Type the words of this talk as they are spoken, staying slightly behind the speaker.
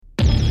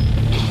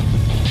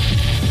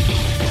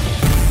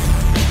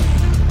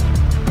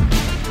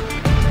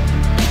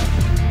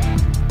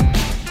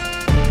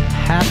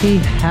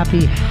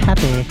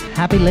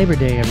Happy Labor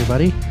Day,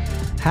 everybody.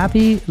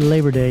 Happy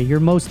Labor Day.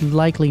 You're most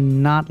likely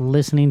not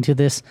listening to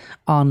this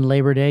on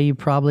Labor Day. You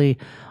probably,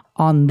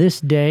 on this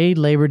day,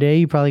 Labor Day,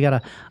 you probably got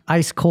a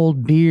ice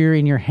cold beer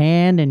in your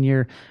hand and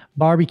you're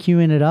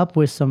barbecuing it up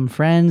with some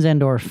friends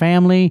and or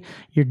family.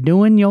 You're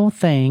doing your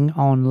thing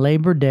on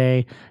Labor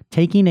Day,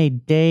 taking a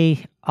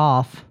day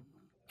off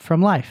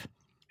from life.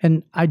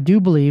 And I do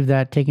believe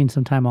that taking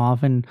some time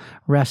off and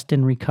rest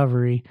and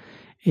recovery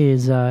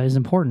is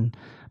important.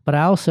 But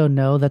I also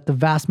know that the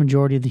vast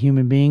majority of the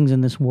human beings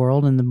in this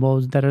world and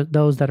those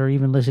that are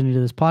even listening to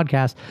this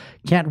podcast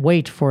can't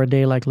wait for a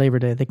day like Labor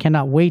Day. They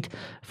cannot wait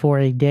for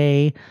a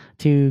day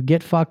to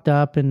get fucked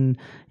up and,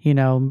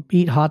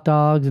 eat hot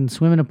dogs and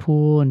swim in a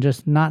pool and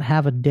just not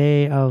have a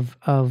day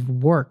of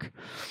work.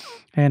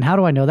 And how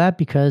do I know that?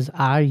 Because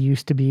I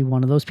used to be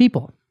one of those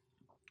people.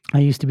 I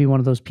used to be one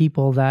of those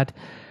people that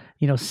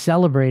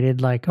celebrated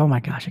like, oh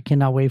my gosh, I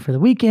cannot wait for the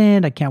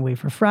weekend. I can't wait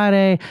for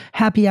Friday,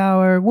 happy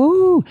hour,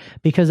 woo,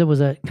 because it was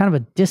a kind of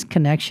a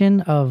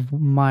disconnection of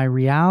my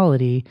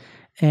reality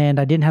and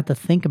I didn't have to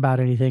think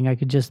about anything. I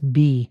could just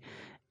be.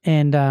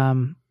 And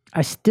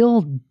I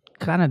still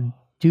kind of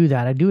do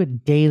that. I do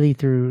it daily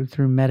through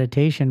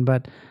meditation,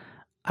 but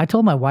I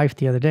told my wife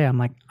the other day, I'm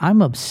like,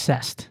 I'm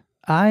obsessed.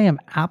 I am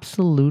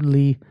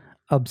absolutely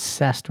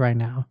obsessed right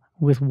now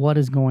with what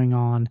is going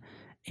on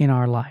in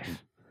our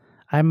life.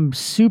 I'm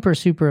super,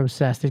 super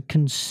obsessed. It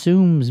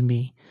consumes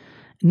me,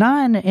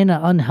 not in an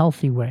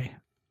unhealthy way.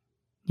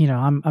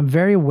 I'm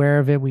very aware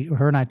of it.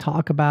 Her and I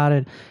talk about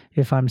it.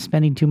 If I'm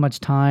spending too much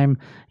time,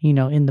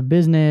 in the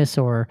business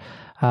or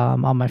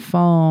on my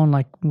phone,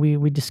 like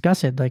we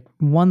discuss it. Like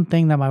one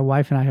thing that my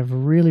wife and I have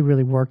really,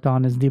 really worked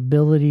on is the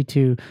ability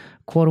to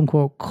quote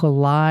unquote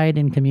collide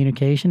in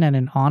communication and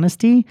in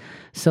honesty,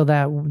 so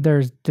that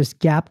this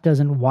gap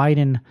doesn't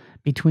widen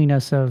between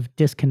us of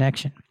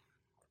disconnection.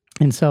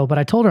 And so, but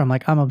I told her, I'm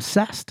like, I'm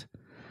obsessed.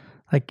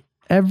 Like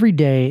every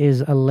day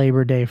is a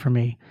Labor Day for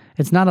me.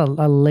 It's not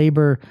a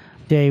Labor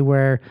Day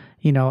where,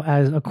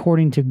 as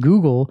according to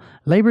Google,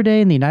 Labor Day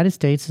in the United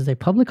States is a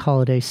public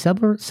holiday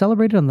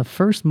celebrated on the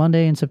first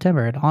Monday in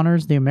September. It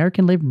honors the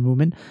American labor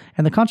movement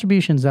and the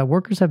contributions that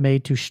workers have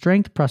made to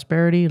strength,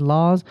 prosperity,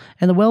 laws,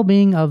 and the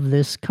well-being of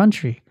this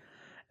country.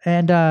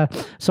 And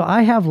so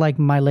I have like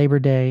my Labor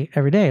Day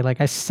every day.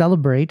 Like I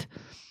celebrate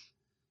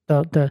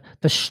the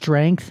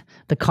strength,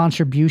 the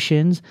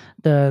contributions,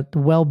 the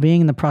well-being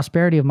and the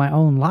prosperity of my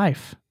own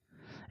life.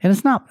 And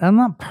I'm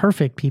not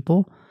perfect,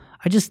 people.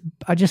 I just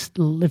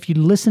if you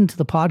listen to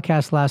the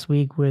podcast last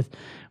week with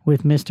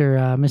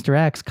Mr.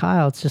 X,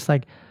 Kyle, it's just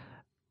like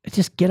I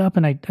just get up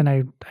and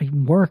I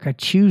work, I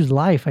choose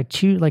life. I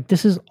choose, like,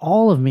 this is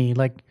all of me.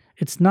 Like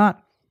it's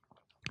not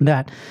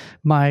that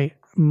my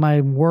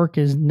work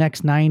is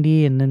next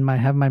 90 and then I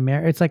have my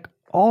marriage. It's like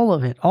all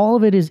of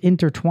it is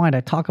intertwined.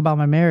 I talk about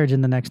my marriage in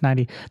the next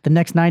 90. The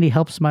next 90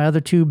 helps my other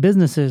two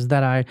businesses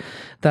that I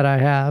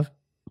have.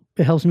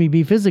 It helps me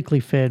be physically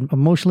fit,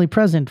 emotionally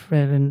present,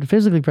 and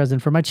physically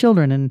present for my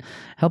children, and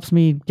helps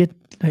me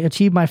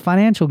achieve my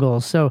financial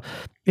goals. So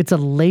it's a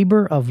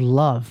labor of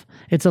love.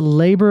 It's a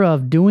labor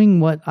of doing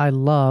what I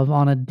love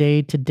on a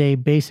day-to-day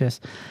basis.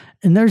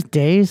 And there's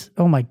days,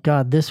 oh my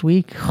God, this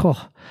week,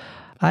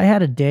 I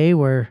had a day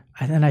where,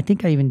 and I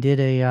think I even did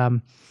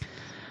a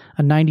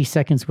 90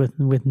 seconds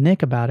with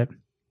Nick about it.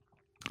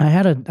 I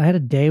had a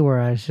day where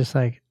I was just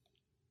like,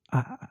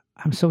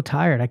 I'm so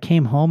tired. I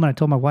came home and I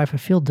told my wife, I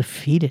feel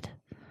defeated.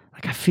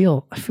 Like I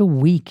feel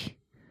weak.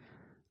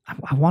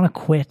 I want to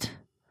quit.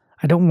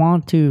 I don't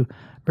want to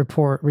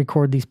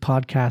record these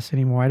podcasts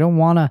anymore. I don't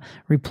want to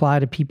reply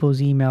to people's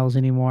emails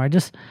anymore. I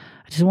just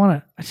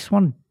want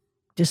to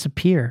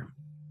disappear.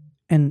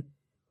 And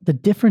the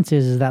difference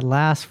is that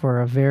lasts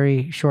for a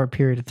very short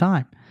period of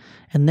time.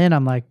 And then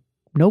I'm like,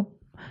 nope.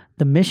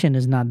 The mission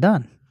is not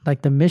done.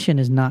 Like the mission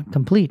is not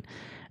complete.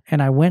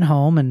 And I went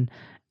home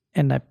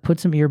and I put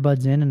some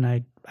earbuds in and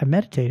I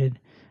meditated.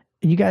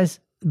 And you guys,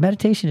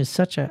 meditation is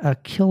such a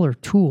killer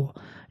tool.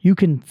 You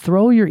can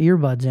throw your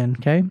earbuds in,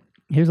 okay?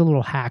 Here's a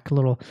little hack, a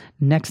little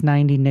next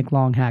 90 Nick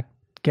Long hack.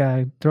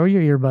 Throw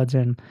your earbuds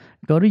in,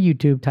 go to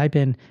YouTube, type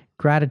in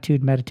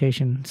gratitude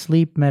meditation,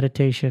 sleep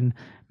meditation,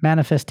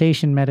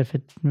 manifestation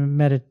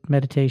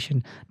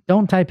meditation.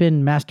 Don't type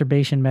in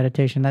masturbation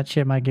meditation. That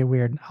shit might get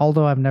weird.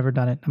 Although I've never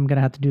done it. I'm going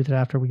to have to do that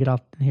after we get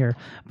off here.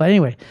 But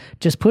anyway,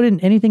 just put in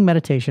anything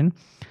meditation.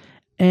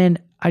 And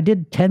I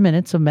did 10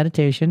 minutes of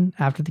meditation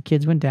after the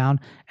kids went down.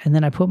 And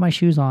then I put my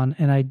shoes on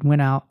and I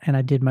went out and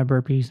I did my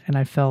burpees and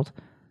I felt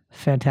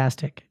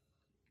fantastic.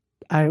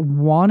 I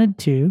wanted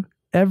to,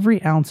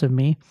 every ounce of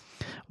me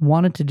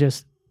wanted to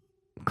just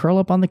curl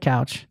up on the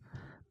couch,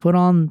 put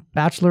on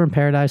Bachelor in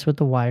Paradise with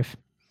the wife,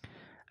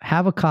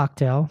 have a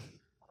cocktail,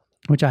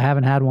 which I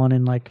haven't had one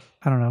in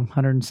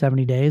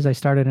 170 days. I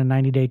started a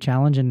 90-day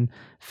challenge and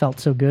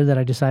felt so good that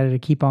I decided to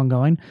keep on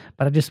going.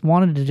 But I just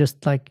wanted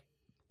to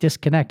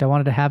disconnect. I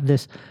wanted to have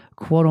this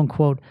quote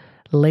unquote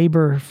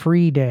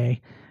labor-free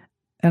day.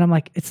 And I'm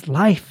like, it's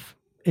life.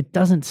 It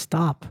doesn't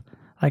stop.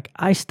 Like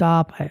I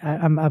stop,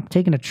 I'm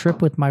taking a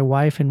trip with my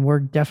wife, and we're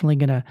definitely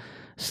going to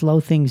slow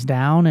things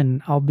down,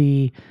 and I'll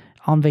be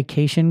on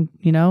vacation,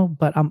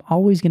 but I'm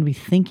always going to be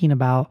thinking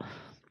about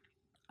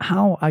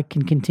how I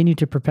can continue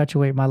to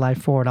perpetuate my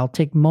life forward. I'll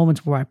take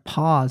moments where I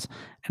pause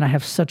and I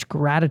have such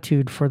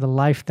gratitude for the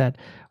life that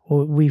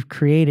we've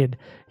created,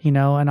 and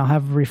I'll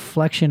have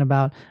reflection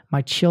about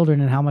my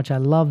children and how much I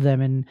love them,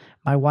 and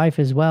my wife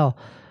as well.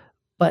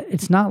 But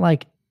it's not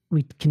like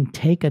we can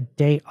take a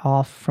day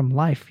off from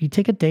life. If you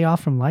take a day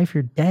off from life,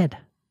 you're dead.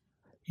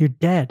 You're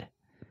dead.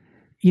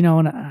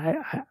 And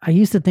I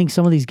used to think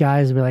some of these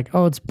guys would be like,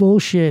 oh, it's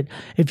bullshit.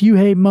 If you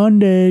hate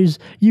Mondays,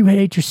 you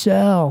hate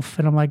yourself.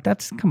 And I'm like,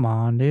 come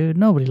on, dude.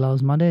 Nobody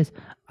loves Mondays.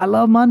 I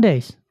love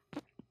Mondays.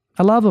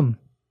 I love them.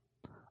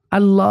 I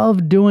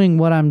love doing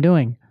what I'm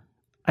doing.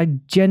 I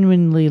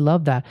genuinely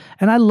love that.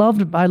 And I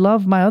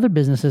love my other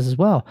businesses as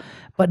well.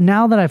 But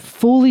now that I've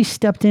fully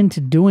stepped into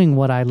doing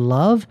what I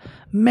love,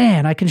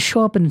 man, I can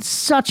show up in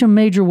such a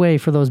major way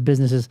for those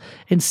businesses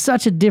in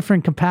such a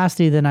different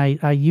capacity than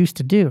I used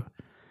to do.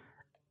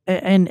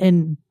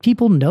 And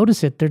people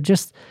notice it.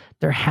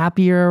 They're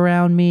happier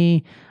around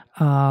me.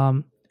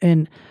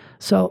 And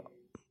so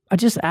I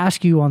just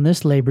ask you on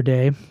this Labor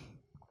Day,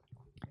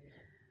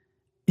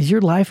 is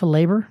your life a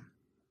labor?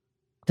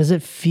 Does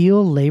it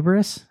feel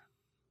laborious?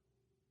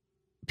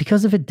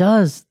 Because if it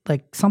does,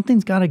 like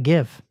something's got to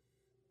give.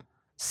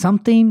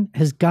 Something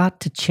has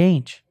got to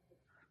change.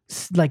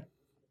 Like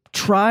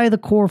try the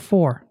Core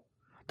 4.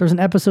 There's an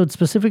episode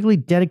specifically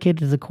dedicated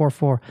to the Core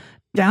 4.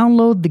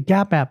 Download the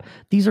Gap app.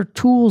 These are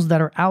tools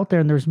that are out there,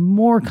 and there's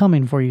more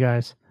coming for you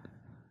guys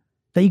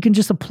that you can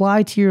just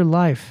apply to your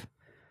life,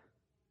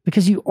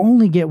 because you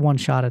only get one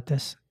shot at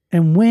this.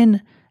 And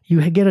when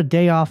you get a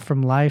day off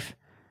from life,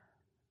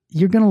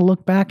 you're going to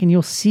look back and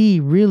you'll see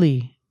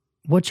really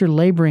what your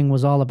laboring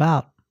was all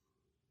about.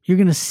 You're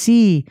going to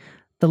see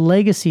the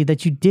legacy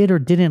that you did or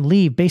didn't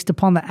leave based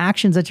upon the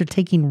actions that you're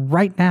taking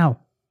right now.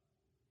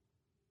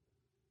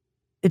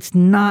 It's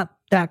not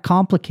that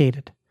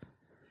complicated.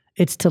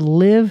 It's to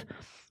live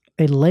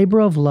a labor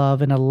of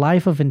love and a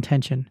life of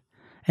intention.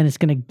 And it's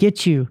going to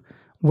get you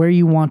where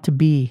you want to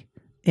be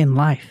in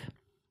life.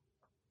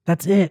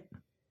 That's it.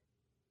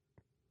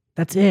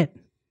 That's it.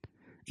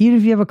 Even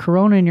if you have a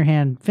Corona in your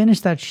hand, finish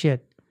that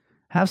shit.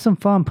 Have some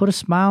fun. Put a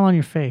smile on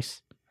your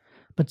face.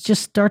 But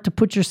just start to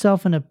put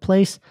yourself in a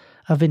place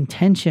of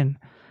intention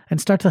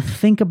and start to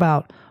think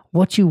about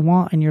what you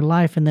want in your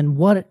life, and then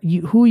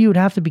who you would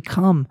have to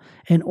become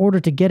in order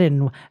to get it,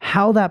 and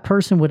how that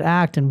person would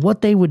act, and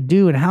what they would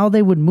do, and how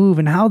they would move,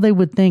 and how they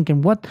would think,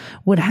 and what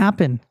would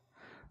happen.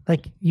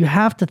 Like, you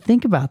have to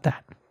think about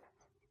that.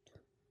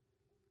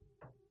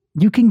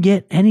 You can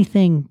get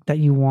anything that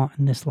you want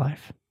in this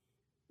life,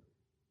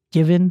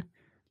 given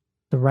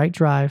the right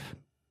drive,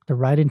 the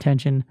right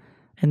intention,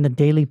 and the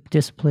daily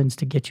disciplines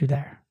to get you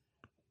there.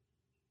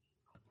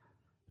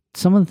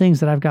 Some of the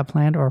things that I've got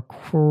planned are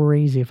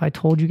crazy. If I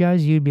told you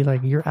guys, you'd be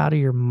like, you're out of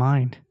your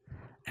mind.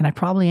 And I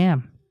probably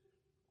am.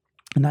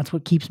 And that's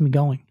what keeps me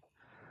going.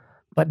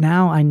 But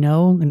now I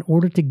know in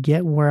order to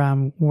get where I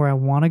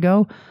want to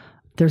go,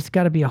 there's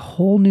got to be a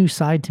whole new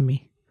side to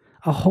me.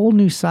 A whole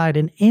new side.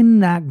 And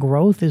in that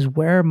growth is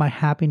where my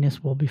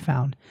happiness will be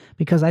found.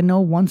 Because I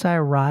know once I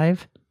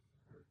arrive,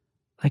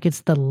 like,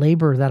 it's the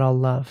labor that I'll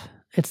love.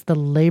 It's the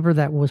labor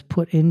that was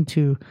put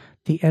into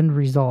the end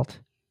result.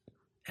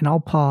 And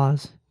I'll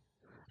pause.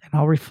 And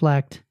I'll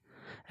reflect,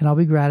 and I'll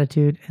be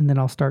gratitude, and then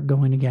I'll start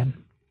going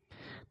again.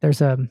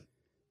 There's a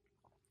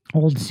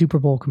old Super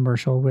Bowl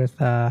commercial with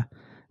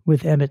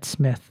Emmitt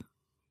Smith,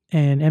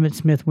 and Emmitt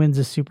Smith wins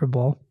the Super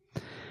Bowl,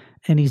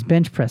 and he's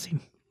bench pressing,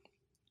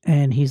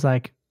 and he's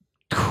like,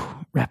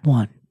 rep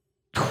 1,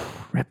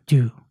 rep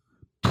 2,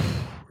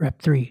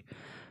 rep 3,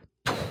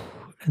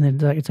 and then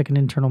it's like an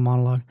internal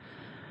monologue.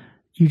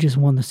 You just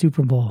won the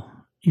Super Bowl.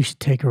 You should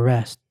take a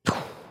rest.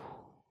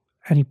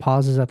 And he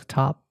pauses at the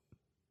top.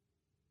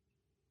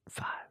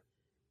 5,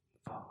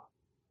 4,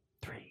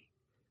 3,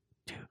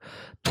 2,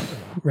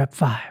 rep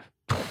 5,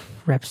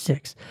 rep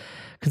 6.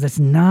 Because that's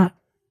not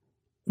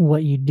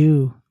what you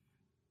do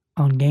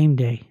on game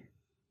day.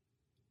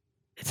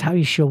 It's how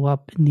you show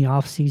up in the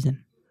off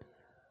season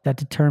that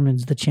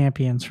determines the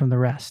champions from the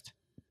rest.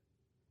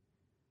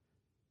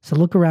 So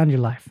look around your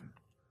life.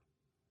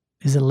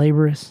 Is it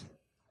laborious,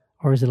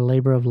 or is it a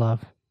labor of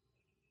love?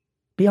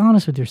 Be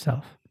honest with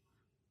yourself.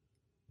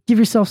 Give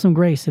yourself some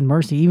grace and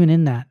mercy even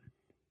in that.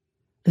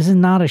 This is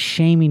not a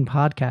shaming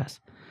podcast.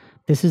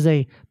 This is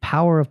a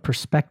power of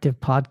perspective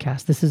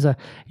podcast. This is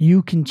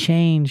you can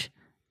change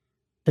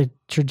the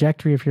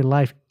trajectory of your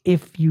life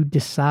if you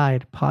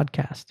decide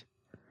podcast.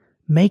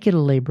 Make it a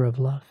labor of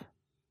love.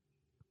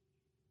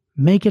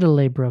 Make it a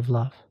labor of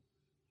love.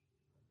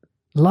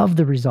 Love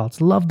the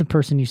results. Love the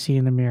person you see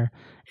in the mirror.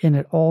 And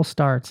it all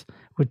starts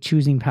with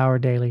choosing power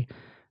daily,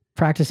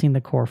 practicing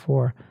the Core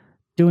 4,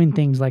 doing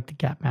things like the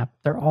Gap Map.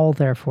 They're all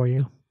there for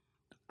you.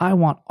 I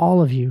want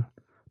all of you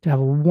to have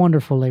a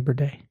wonderful Labor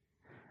Day.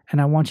 And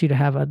I want you to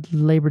have a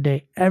Labor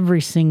Day every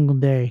single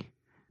day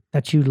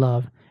that you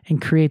love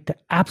and create the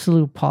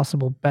absolute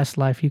possible best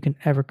life you can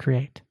ever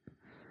create.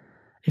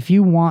 If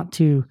you want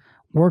to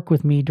work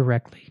with me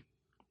directly,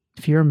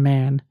 if you're a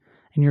man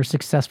and you're a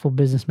successful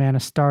businessman, a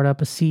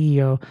startup, a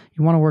CEO,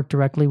 you want to work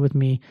directly with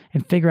me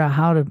and figure out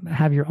how to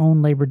have your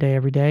own Labor Day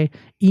every day,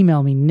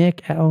 email me,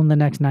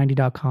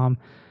 nick@ownthenext90.com.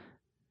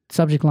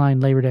 Subject line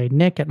Labor Day,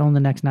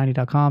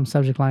 nick@ownthenext90.com,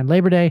 subject line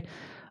Labor Day.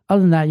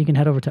 Other than that, you can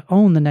head over to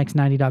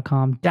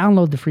ownthenext90.com,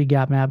 download the free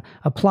Gap Map,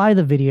 apply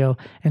the video,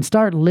 and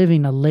start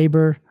living a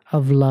labor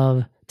of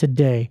love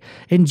today.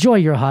 Enjoy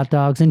your hot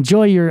dogs.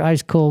 Enjoy your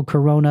ice cold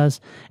Coronas.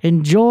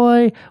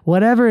 Enjoy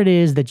whatever it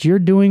is that you're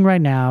doing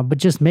right now, but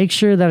just make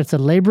sure that it's a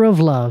labor of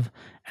love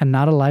and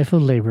not a life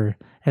of labor.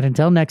 And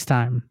until next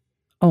time,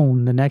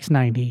 own the next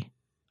 90.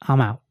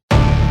 I'm out.